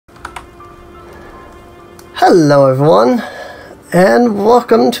Hello everyone, and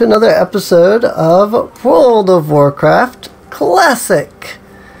welcome to another episode of World of Warcraft Classic.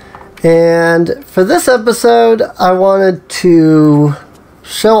 And for this episode, I wanted to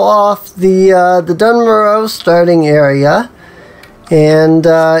show off the Dunmorrow starting area and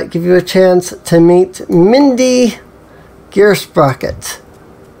give you a chance to meet Mindy Gearsprocket.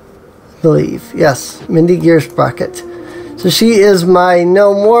 I believe. Yes, Mindy Gearsprocket. So she is my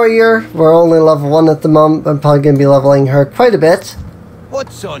gnome warrior. We're only level 1 at the moment. I'm probably going to be leveling her quite a bit.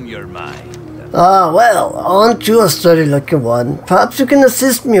 What's on your mind? Well, aren't you a sturdy looking one? Perhaps you can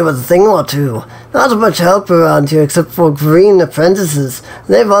assist me with a thing or two. Not much help around here except for green apprentices.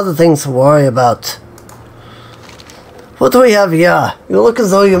 They have other things to worry about. What do we have here? You look as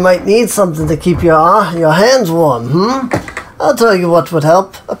though you might need something to keep your hands warm, I'll tell you what would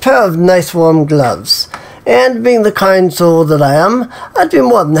help. A pair of nice warm gloves. And being the kind soul that I am, I'd be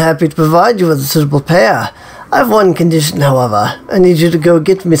more than happy to provide you with a suitable pair. I have one condition, however. I need you to go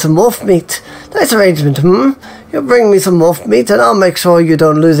get me some wolf meat. Nice arrangement, You'll bring me some wolf meat and I'll make sure you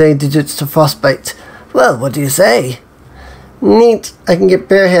don't lose any digits to frostbite. Well, what do you say? Neat. I can get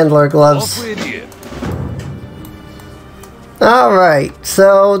bear handler gloves. Off with you. Alright,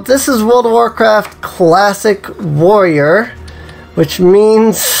 so this is World of Warcraft Classic Warrior, which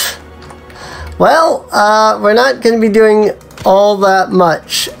means... well, we're not going to be doing all that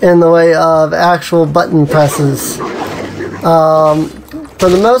much in the way of actual button presses. For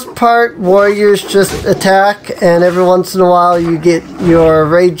the most part, warriors just attack, and every once in a while you get your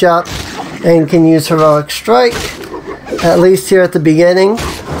rage up and can use heroic strike, at least here at the beginning.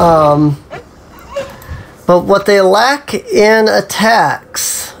 But what they lack in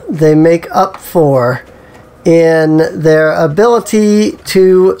attacks, they make up for in their ability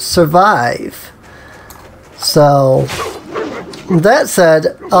to survive. So, that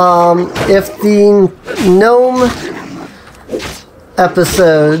said, if the gnome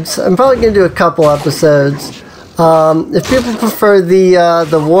episodes, I'm probably going to do a couple episodes, if people prefer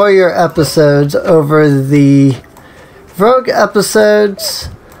the warrior episodes over the rogue episodes,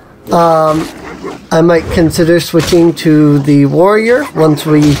 I might consider switching to the warrior once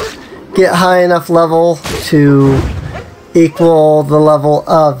we get high enough level to equal the level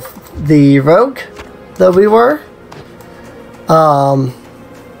of the rogue that we were.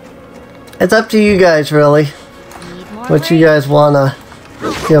 It's up to you guys, really. What you guys wanna,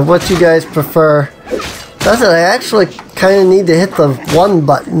 what you guys prefer. That's it. I actually kind of need to hit the 1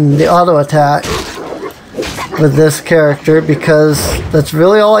 button, the auto attack, with this character because that's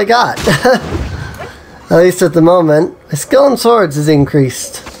really all I got. At least at the moment. My skill in swords is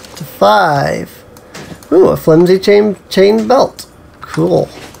increased to 5. Ooh, a flimsy chain belt. Cool.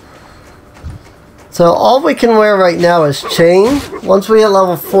 So all we can wear right now is chain. Once we hit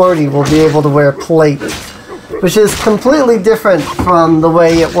level 40, we'll be able to wear plate, which is completely different from the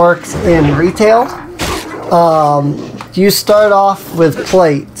way it works in retail. You start off with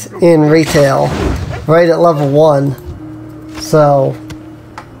plate in retail, right at level 1. So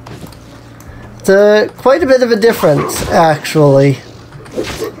it's quite a bit of a difference, actually.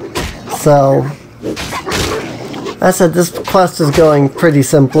 So, as I said, this quest is going pretty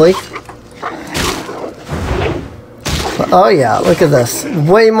simply. But, oh yeah, look at this.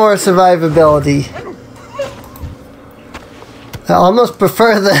 Way more survivability. I almost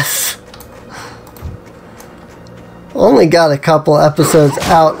prefer this. Only got a couple episodes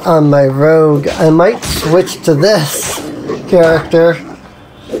out on my rogue. I might switch to this character.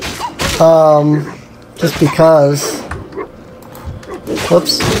 Just because.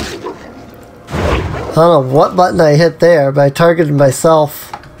 Whoops. I don't know what button I hit there, but I targeted myself.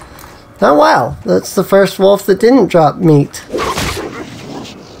 Oh wow, that's the first wolf that didn't drop meat.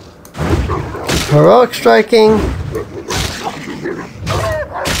 Heroic striking.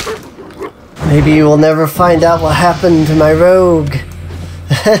 Maybe you will never find out what happened to my rogue.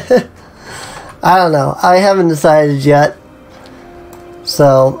 I don't know. I haven't decided yet.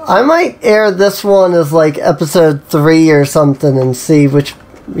 So, I might air this one as like episode 3 or something and see which,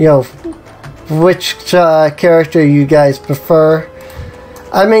 which character you guys prefer.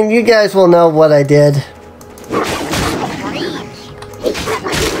 I mean, you guys will know what I did.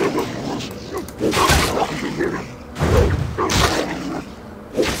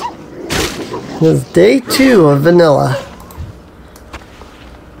 This is day 2 of vanilla.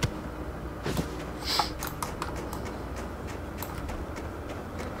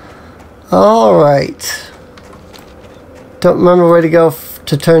 Alright. Don't remember where to go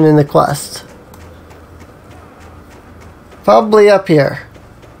to turn in the quest. Probably up here.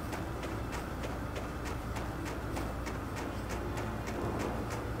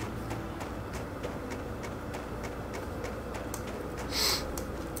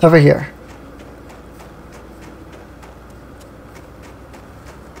 Over here.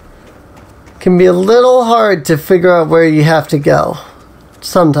 Can be a little hard to figure out where you have to go.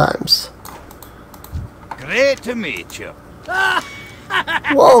 Sometimes. Great to meet you.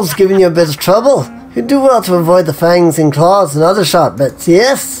 Wolves giving you a bit of trouble. You do well to avoid the fangs and claws and other sharp bits,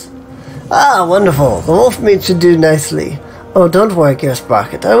 yes? Ah, wonderful. The wolf meat should do nicely. Oh, don't worry, Gear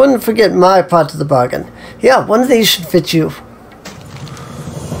Sprocket. I wouldn't forget my part of the bargain. Yeah, one of these should fit you.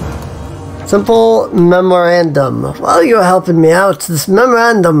 Simple memorandum. While you were helping me out, this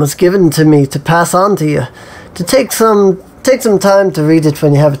memorandum was given to me to pass on to you. To take some time to read it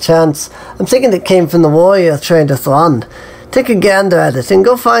when you have a chance. I'm thinking it came from the warrior trader Thrawn. Take a gander at it and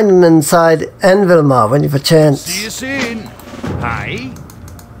go find him inside Envilmar when you've a chance. See you soon. Hi.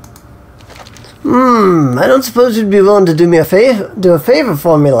 I don't suppose you'd be willing to do a favor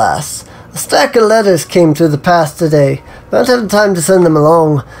for me, lass. A stack of letters came through the pass today, but I don't have time to send them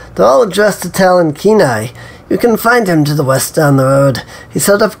along. They're all addressed to Talon Kenai. You can find him to the west down the road. He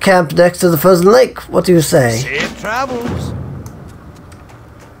set up camp next to the frozen lake. What do you say? Safe travels.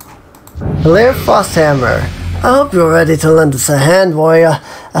 Hilaire Frosthammer. I hope you're ready to lend us a hand, warrior.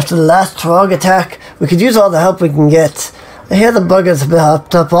 After the last Trog attack, we could use all the help we can get. I hear the buggers have been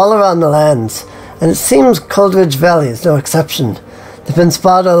hopped up all around the lands, and it seems Coldridge Valley is no exception. They've been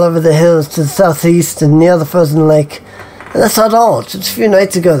spotted all over the hills to the southeast and near the frozen lake. And that's not all. Just a few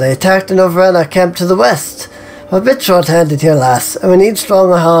nights ago, they attacked and overran our camp to the west. We're a bit short-handed here, lass, and we need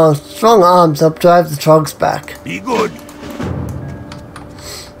strong arms to help drive the Trogs back. Be good.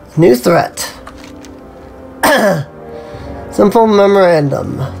 New threat. Simple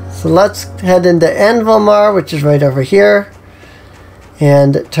memorandum. So let's head into Envilmar, which is right over here,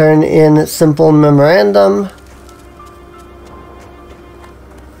 and turn in simple memorandum.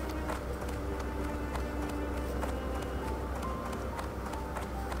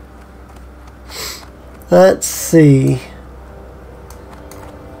 Let's see.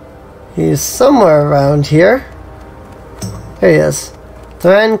 He's somewhere around here. Here he is.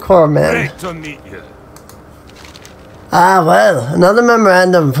 Thran Corman. Great to meet you. Ah, well, another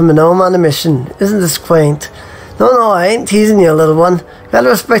memorandum from a gnome on a mission. Isn't this quaint? No, I ain't teasing you, little one. Gotta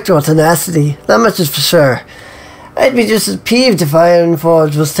respect your tenacity. That much is for sure. I'd be just as peeved if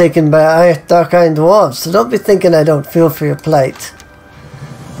Ironforge was taken by Dark Iron Dwarves, so don't be thinking I don't feel for your plight.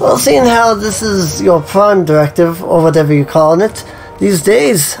 Well, seeing how this is your prime directive, or whatever you're calling it, these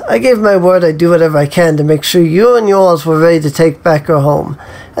days, I gave my word I'd do whatever I can to make sure you and yours were ready to take back your home.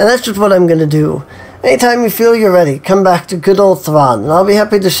 And that's just what I'm going to do. Anytime you feel you're ready, come back to good old Thrawn, and I'll be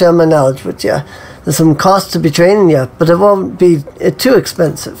happy to share my knowledge with you. There's some cost to be training you, but it won't be too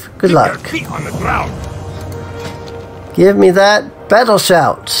expensive. Good luck. Keep your feet on the ground. Give me that battle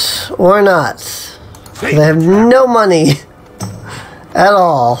shout, or not. 'Cause I have no money at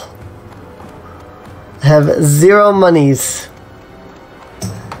all. I have 0 monies.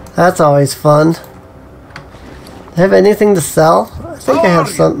 That's always fun. Do I have anything to sell? I think I have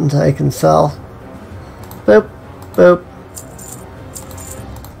something I can sell. Boop, boop.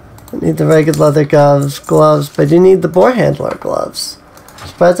 I need the regular leather gloves, but I do need the boar handler gloves.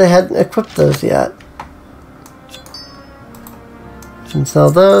 Surprised I hadn't equipped those yet. Can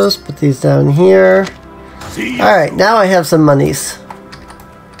sell those, put these down here. Alright, now I have some monies.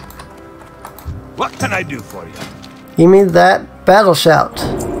 What can I do for you? Give me that battle shout.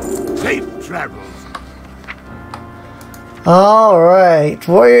 Safe travels. Alright,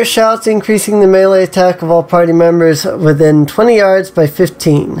 warrior shouts increasing the melee attack of all party members within 20 yards by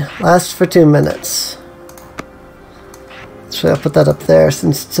 15. Lasts for 2 minutes. So I'll put that up there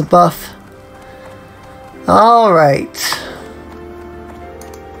since it's a buff. Alright.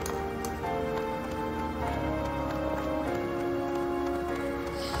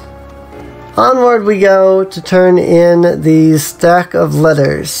 Onward we go to turn in the stack of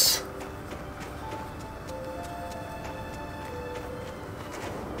letters.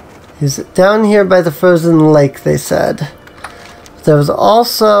 He's down here by the frozen lake, they said. There was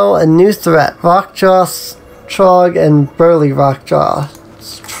also a new threat. Rockjaw Trog and Burly Rockjaw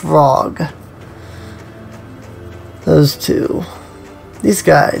Trog. Those two. These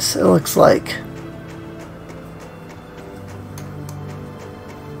guys, it looks like.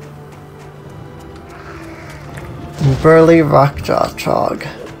 And Burly Rockjaw Trog.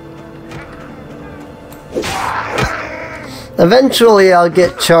 Eventually I'll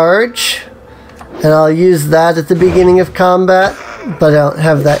get charge, and I'll use that at the beginning of combat, but I don't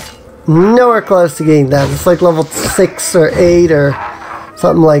have that nowhere close to getting that. It's like level 6 or 8 or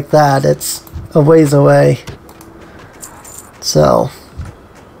something like that. It's a ways away. So.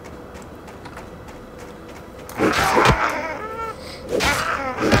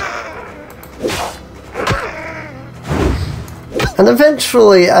 And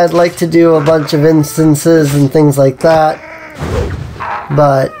eventually I'd like to do a bunch of instances and things like that.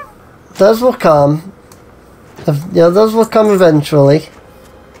 But those will come. Yeah, those will come eventually.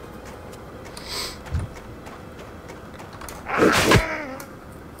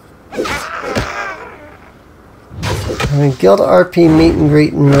 Guild RP meet and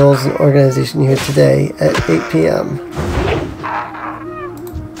greet and rules and organization here today at 8 p.m.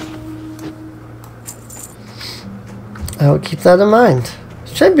 I will keep that in mind.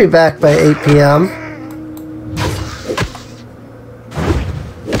 Should be back by 8 p.m.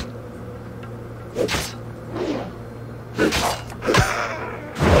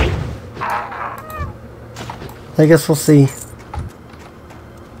 I guess we'll see.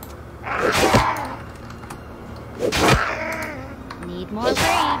 Need more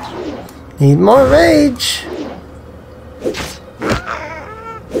rage. Need more rage.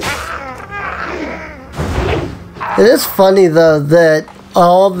 It is funny though that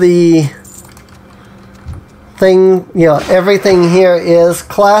all the everything here is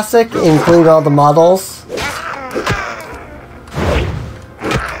classic, including all the models.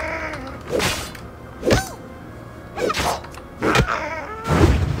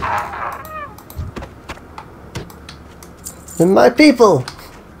 And my people!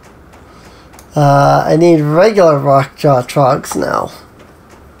 I need regular Rockjaw Trogs now.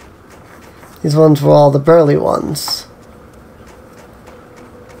 These ones were all the burly ones.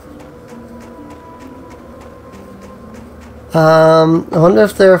 I wonder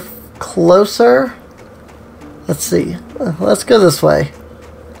if they're closer? Let's see. Let's go this way.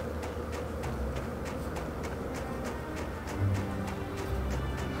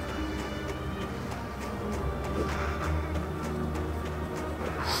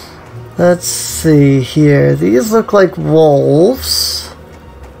 Let's see here. These look like wolves.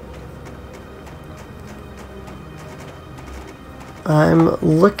 I'm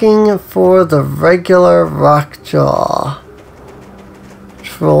looking for the regular Rockjaw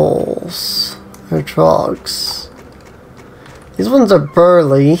Trolls or Trogs. These ones are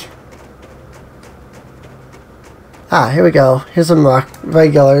burly. Ah, here we go. Here's some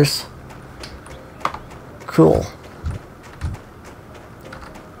regulars. Cool.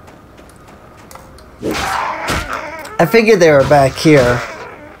 I figured they were back here.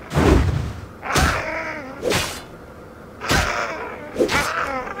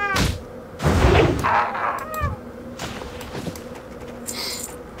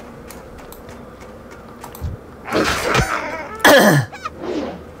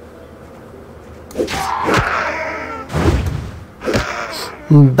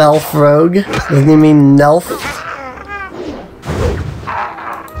 Belf Rogue. Doesn't he mean Nelf?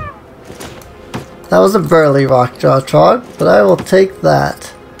 That was a burly Rockjaw Trog, but I will take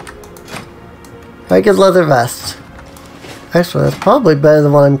that. Ragged leather vest. Actually, that's probably better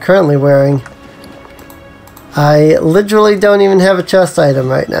than what I'm currently wearing. I literally don't even have a chest item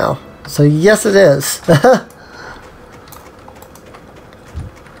right now. So yes, it is.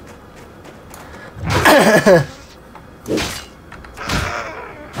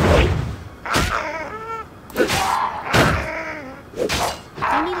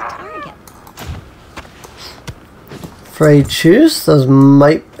 Frayed shoes. Those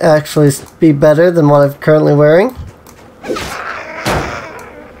might actually be better than what I'm currently wearing.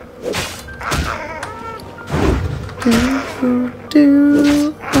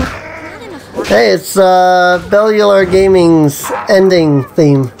 Hey, it's Bellular Gaming's ending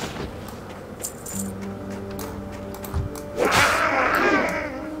theme.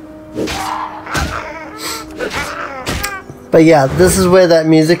 But yeah, this is where that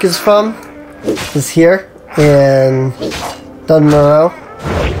music is from. Is here in Dunmorrow.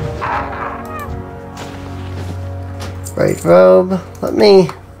 Bright robe.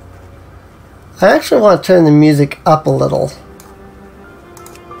 I actually want to turn the music up a little.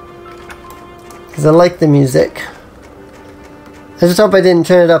 Because I like the music. I just hope I didn't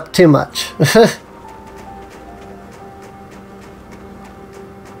turn it up too much.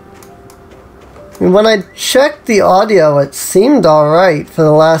 When I checked the audio, it seemed alright for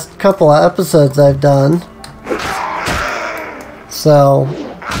the last couple of episodes I've done. So.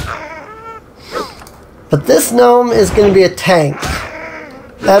 But this gnome is going to be a tank.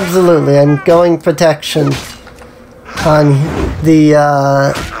 Absolutely. I'm going protection on the,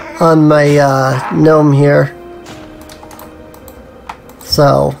 on my, gnome here.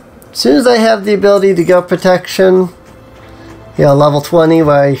 So, as soon as I have the ability to go protection, you know, level 20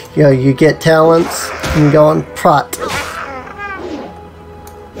 where, you know, you get talents and go on prot.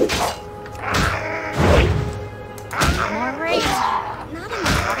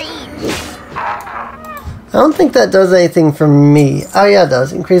 I don't think that does anything for me. Oh yeah, it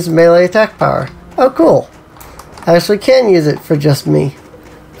does. Increase melee attack power. Oh cool. I actually can use it for just me.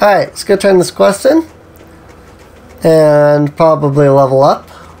 Alright, let's go turn this quest in. And probably level up.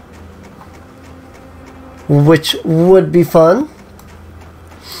 Which would be fun.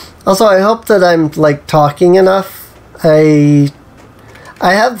 Also, I hope that I'm like talking enough. I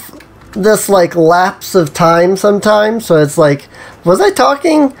have this like lapse of time sometimes, so it's like, was I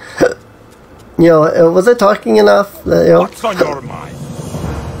talking? You know, was I talking enough? You know? What's on your mind?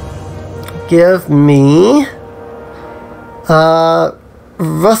 Give me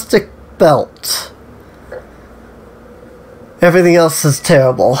rustic belt. Everything else is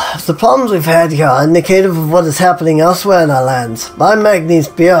terrible. The problems we've had here are indicative of what is happening elsewhere in our lands. By Magni's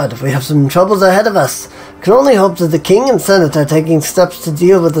beard, we have some troubles ahead of us. We can only hope that the King and Senate are taking steps to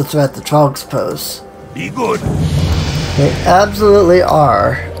deal with the threat the Trogs pose. Be good. They absolutely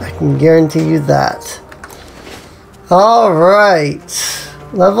are. I can guarantee you that. Alright.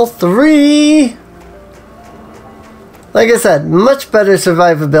 Level 3. Like I said, much better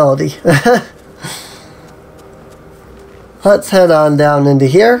survivability. Let's head on down into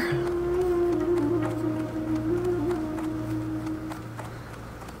here.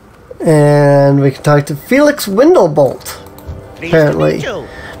 And we can talk to Felix Windlebolt. Apparently.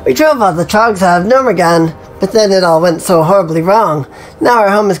 We drove out the Trogs out of Nurmagard, but then it all went so horribly wrong. Now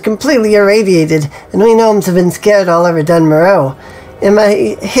our home is completely irradiated, and we gnomes have been scared all over Dunmoreau. In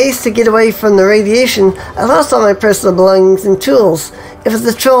my haste to get away from the radiation, I lost all my personal belongings and tools. It was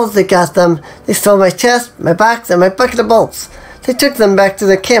the trolls that got them. They stole my chest, my box, and my bucket of bolts. They took them back to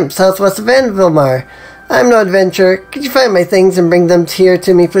their camp southwest of Anvilmar. I'm no adventurer. Could you find my things and bring them here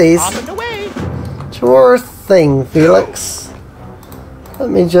to me, please? On the way. Sure thing, Felix. Let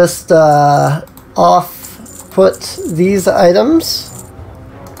me just off-put these items.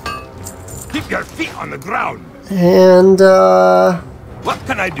 Keep your feet on the ground. And What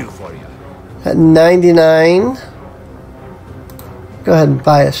can I do for you? at 99, go ahead and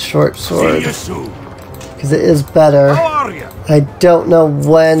buy a short See sword, you soon. because it is better. How are you? I don't know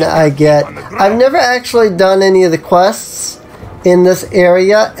when I get... I've never actually done any of the quests in this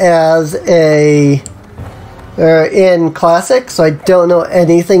area as a... or in Classic, so I don't know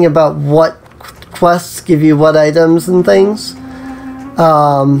anything about what quests give you what items and things.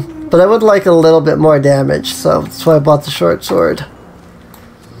 But I would like a little bit more damage, so that's why I bought the short sword.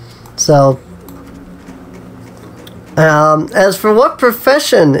 So, as for what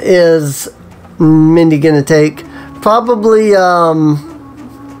profession is Mindy gonna take, probably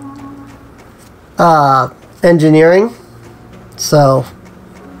engineering. So,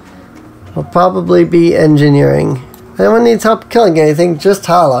 it'll probably be engineering. If anyone needs help killing anything, just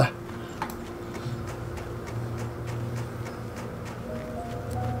holler.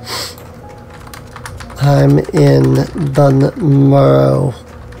 I'm in Dunmoreau.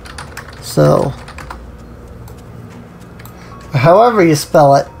 So, however you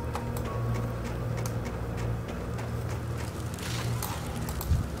spell it.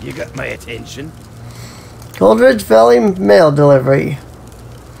 You got my attention. Coldridge Valley mail delivery.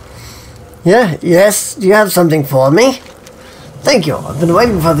 Yes, do you have something for me? Thank you. I've been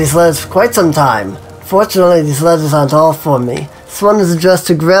waiting for these letters for quite some time. Fortunately, these letters aren't all for me. This one is addressed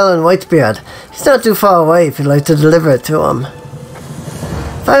to Grell and Whitebeard. He's not too far away if you'd like to deliver it to him.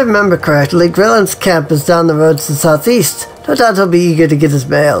 If I remember correctly, Grellin's camp is down the road to the southeast. No doubt he'll be eager to get his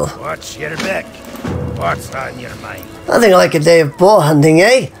mail. Watch your back. What's on your mind? Nothing like a day of boar hunting,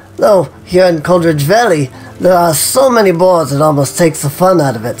 eh? Though, here in Coldridge Valley, there are so many boars it almost takes the fun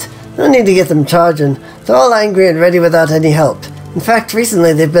out of it. No need to get them charging. They're all angry and ready without any help. In fact,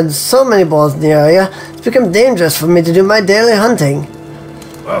 recently there have been so many boars in the area, it's become dangerous for me to do my daily hunting.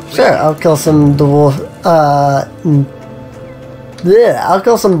 Sure, I'll kill some I'll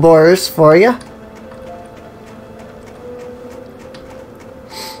kill some boars for you.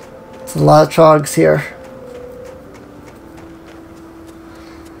 It's a lot of trogs here.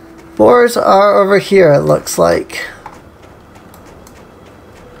 Boars are over here, it looks like.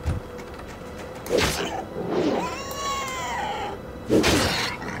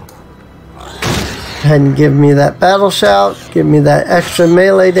 And give me that battle shout, give me that extra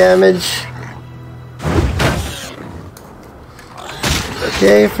melee damage.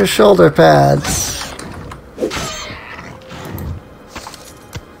 Okay, for shoulder pads.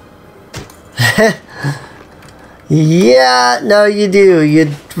 Yeah, no you do.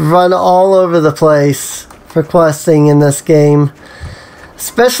 You run all over the place for questing in this game.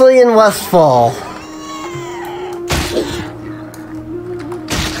 Especially in Westfall.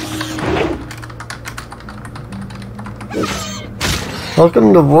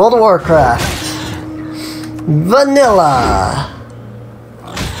 Welcome to World of Warcraft. Vanilla.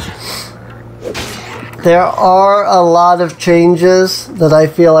 There are a lot of changes that I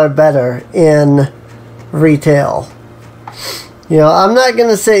feel are better in retail. You know, I'm not going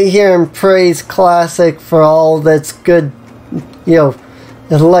to sit here and praise Classic for all that's good, you know,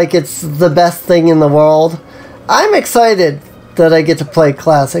 like it's the best thing in the world. I'm excited that I get to play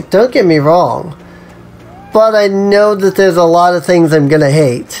Classic, don't get me wrong. But I know that there's a lot of things I'm going to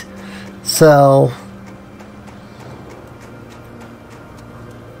hate. So...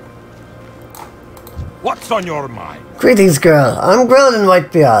 What's on your mind? Greetings, girl. I'm Grelin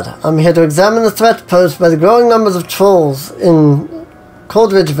Whitebeard. I'm here to examine the threat posed by the growing numbers of trolls in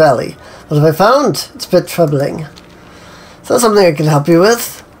Coldridge Valley. What have I found? It's a bit troubling. Is that something I can help you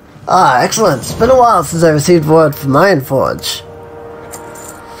with? Ah, excellent. It's been a while since I received word from Ironforge.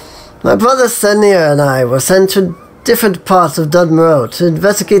 My brother Senir and I were sent to different parts of Dudmorow to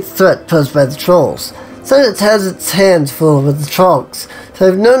investigate the threat posed by the trolls. Senate has its hands full with the trolls, so I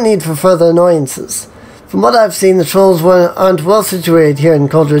have no need for further annoyances. From what I've seen, the trolls aren't well situated here in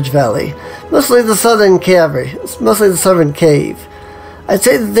Coldridge Valley. Mostly the southern cave. I'd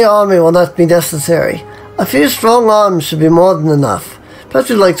say that the army will not be necessary. A few strong arms should be more than enough. Perhaps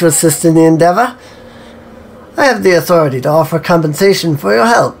you'd like to assist in the endeavor? I have the authority to offer compensation for your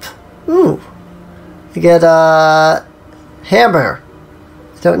help. Ooh. You get a hammer.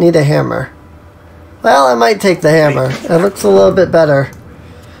 I don't need a hammer. Well, I might take the hammer. It looks a little bit better.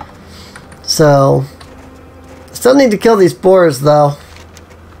 So... still need to kill these boars, though.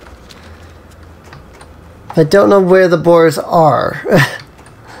 I don't know where the boars are.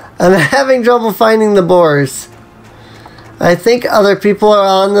 I'm having trouble finding the boars. I think other people are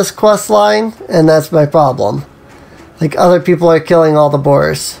on this quest line, and that's my problem. Like, other people are killing all the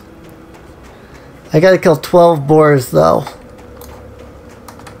boars. I gotta kill 12 boars, though.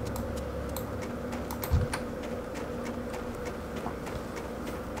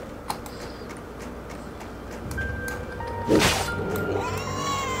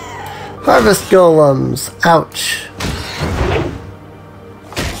 Harvest golems. Ouch.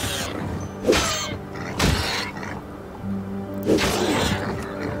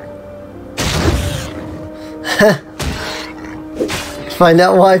 Find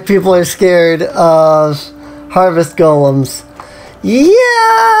out why people are scared of harvest golems.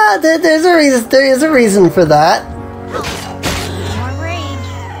 Yeah, there is a reason for that. More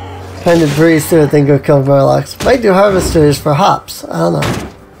rage. Trying to breeze through it, then go kill Varlocks. Might do harvesters for hops. I don't know.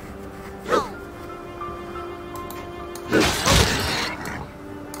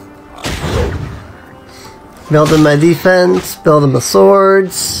 Building my defense, building my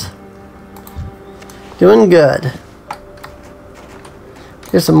swords. Doing good.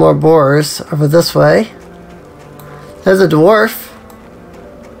 Here's some more boars over this way. There's a dwarf.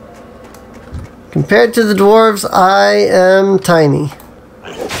 Compared to the dwarves, I am tiny.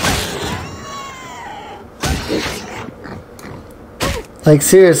 Like,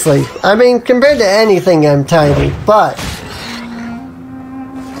 seriously. I mean, compared to anything, I'm tiny. But,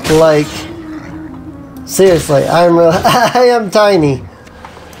 like... seriously, I am tiny.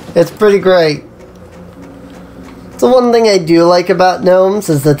 It's pretty great. The one thing I do like about gnomes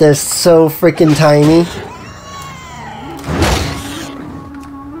is that they're so freaking tiny.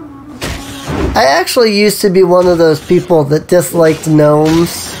 I actually used to be one of those people that disliked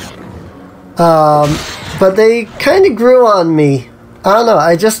gnomes. But they kind of grew on me. I don't know,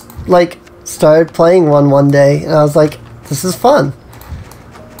 I just, like, started playing one day, and I was like, this is fun.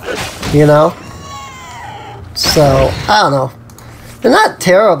 You know? So, I don't know. They're not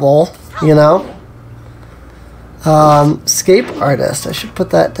terrible, you know? Escape artist. I should put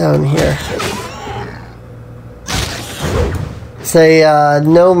that down here. It's a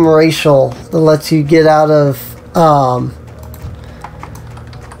gnome racial that lets you get out of,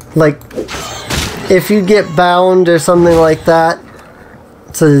 like, if you get bound or something like that,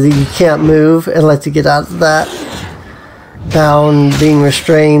 so that you can't move, it lets you get out of that. Bound, being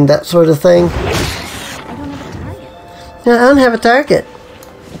restrained, that sort of thing. Yeah, I don't have a target.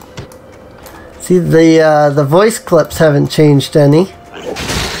 See, the voice clips haven't changed any.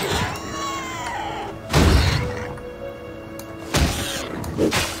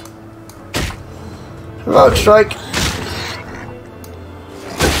 Rogue strike.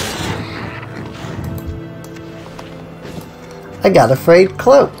 I got a frayed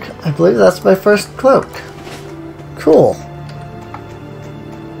cloak. I believe that's my first cloak. Cool.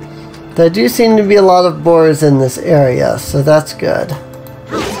 There do seem to be a lot of boars in this area, so that's good.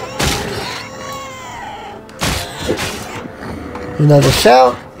 Another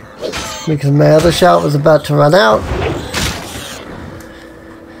shout, because my other shout was about to run out.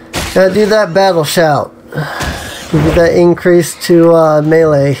 Gotta do that battle shout. Give you that increase to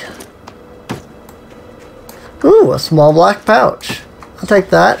melee. Ooh, a small black pouch. I'll take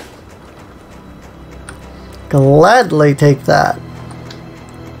that. Gladly take that.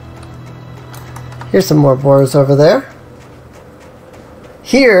 Here's some more boars over there.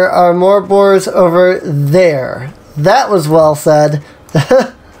 Here are more boars over there. That was well said.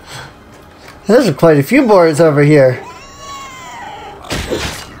 There's quite a few boars over here.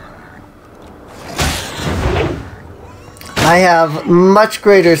 I have much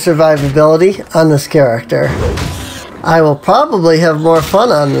greater survivability on this character. I will probably have more fun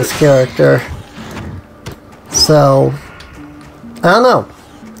on this character. So, I don't know.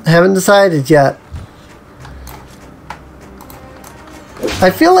 I haven't decided yet. I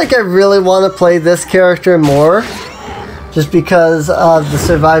feel like I really want to play this character more. Just because of the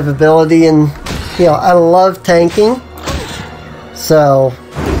survivability and, you know, I love tanking. So,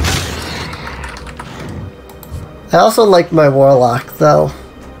 I also like my warlock, though.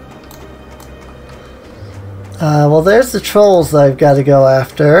 Well, there's the trolls that I've got to go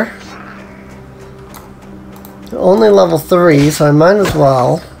after. They're only level 3, so I might as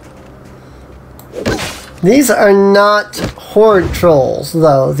well. These are not horde trolls,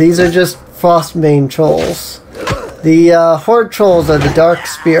 though. These are just frostbane trolls. The horde trolls are the dark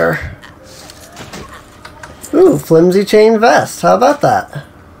spear. Ooh, flimsy chain vest. How about that?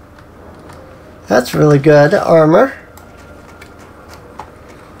 That's really good armor.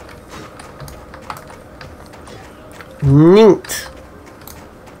 Neat.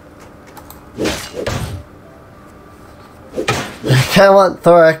 I kind of want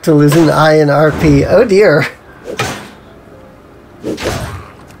Thorak to lose an eye in RP. Oh dear.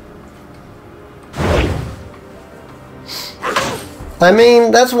 I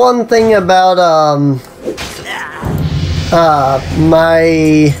mean, that's one thing about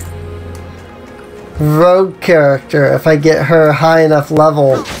my rogue character. If I get her high enough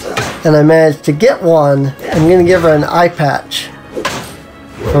level and I manage to get one, I'm going to give her an eye patch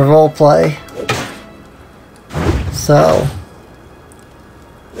for roleplay. So,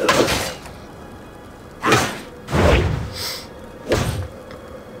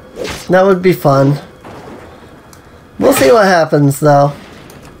 that would be fun. We'll see what happens, though.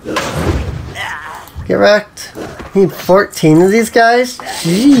 Get wrecked. Need 14 of these guys?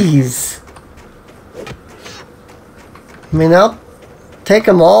 Jeez. I mean, I'll take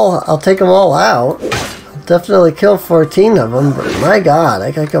them all. I'll take them all out. I'll definitely kill 14 of them, but my God,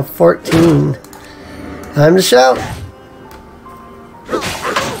 I gotta go 14. Time to shout.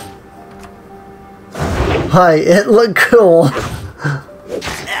 Hi, it looked cool.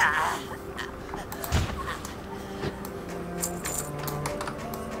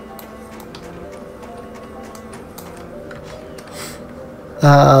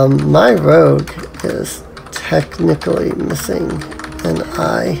 My rogue is technically missing an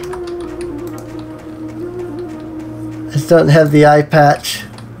eye. I just don't have the eye patch.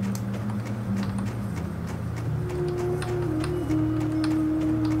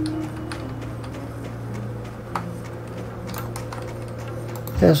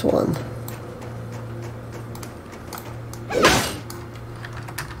 There's one.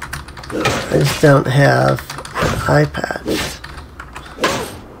 I just don't have an eye patch.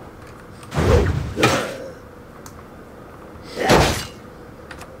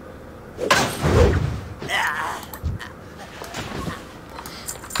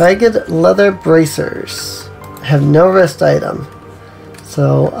 I get leather bracers. I have no wrist item.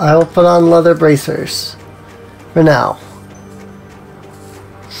 So I will put on leather bracers. For now.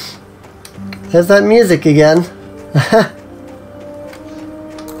 There's that music again.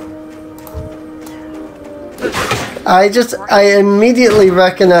 I immediately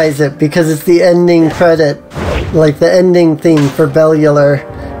recognize it because it's the ending credit. Like the ending theme for Bellular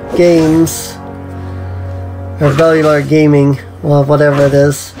games. Or Bellular gaming. Well, whatever it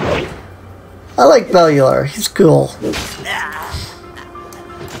is. I like Bellular. He's cool.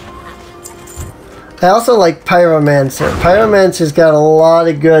 I also like Pyromancer. Pyromancer's got a lot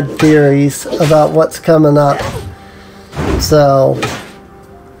of good theories about what's coming up. So,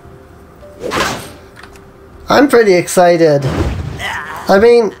 I'm pretty excited. I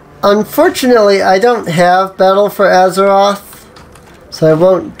mean, unfortunately, I don't have Battle for Azeroth, so I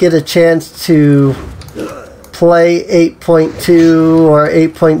won't get a chance to play 8.2 or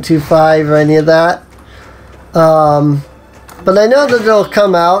 8.25 or any of that. But I know that it'll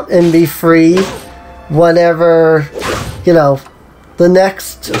come out and be free whenever, you know, the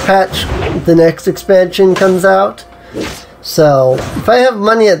next patch, the next expansion comes out. So, if I have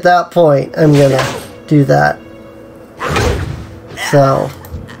money at that point, I'm gonna do that. So,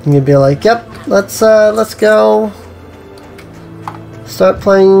 I'm gonna be like, yep, let's go start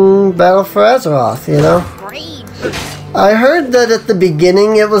playing Battle for Azeroth, you know? Rage. I heard that at the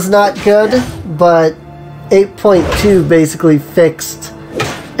beginning it was not good, but 8.2 basically fixed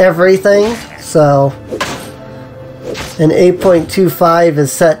everything, so... And 8.25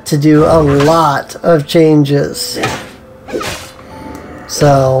 is set to do a lot of changes.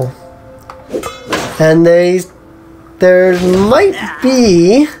 So... And there might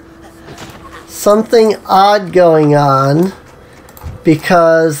be something odd going on,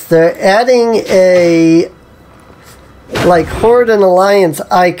 because they're adding a like Horde and Alliance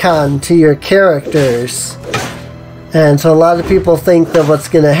icon to your characters. And so a lot of people think that what's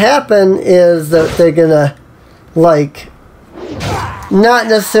going to happen is that they're going to like not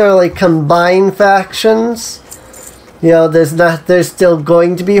necessarily combine factions. You know, there's still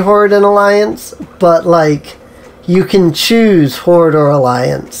going to be Horde and Alliance, but like you can choose Horde or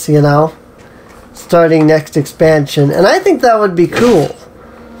Alliance, you know, starting next expansion. And I think that would be cool.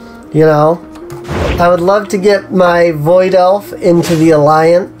 You know, I would love to get my Void Elf into the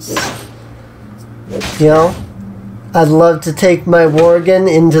Alliance. You know, I'd love to take my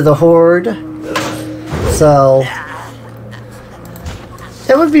Worgen into the Horde. So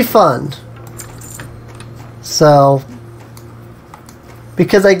it would be fun. So,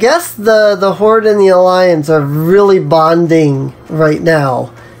 because I guess the Horde and the Alliance are really bonding right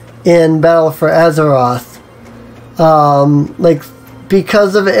now in Battle for Azeroth. Like,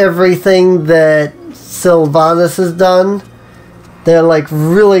 because of everything that Sylvanas has done, they're like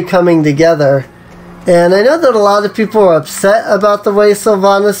really coming together. And I know that a lot of people are upset about the way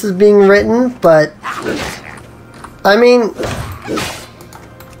Sylvanas is being written, but I mean,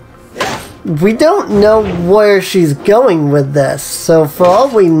 we don't know where she's going with this. So for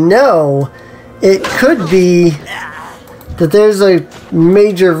all we know, it could be that there's a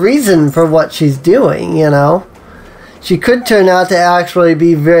major reason for what she's doing, you know? She could turn out to actually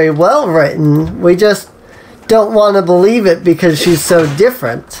be very well written. We just don't want to believe it because she's so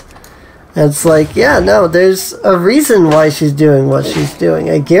different. And it's like, yeah, no, there's a reason why she's doing what she's doing.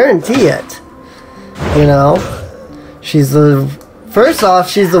 I guarantee it. You know? She's the... First off,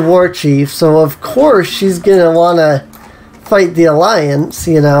 she's the war chief, so of course she's gonna want to fight the Alliance,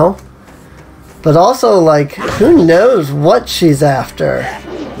 you know? But also, like, who knows what she's after?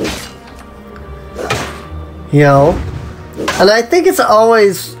 You know? And I think it's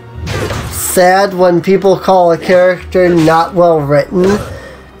always sad when people call a character not well written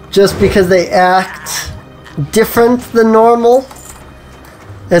just because they act different than normal.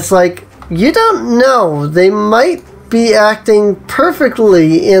 It's like, you don't know. They might be acting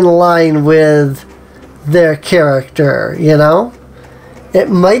perfectly in line with their character, you know? It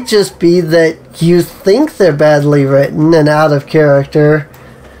might just be that you think they're badly written and out of character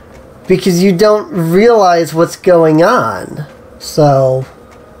because you don't realize what's going on. So...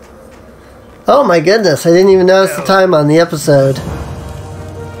 Oh my goodness, I didn't even notice the time on the episode.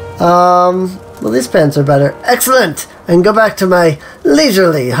 Well, these pants are better. Excellent! I can go back to my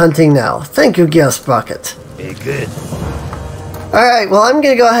leisurely hunting now. Thank you, Gear Sprocket. Very good. Alright, well, I'm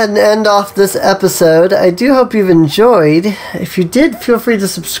going to go ahead and end off this episode. I do hope you've enjoyed. If you did, feel free to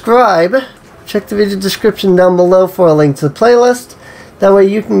subscribe. Check the video description down below for a link to the playlist. That way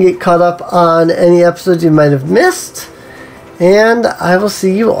you can get caught up on any episodes you might have missed. And I will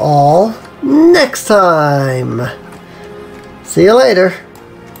see you all next time. See you later.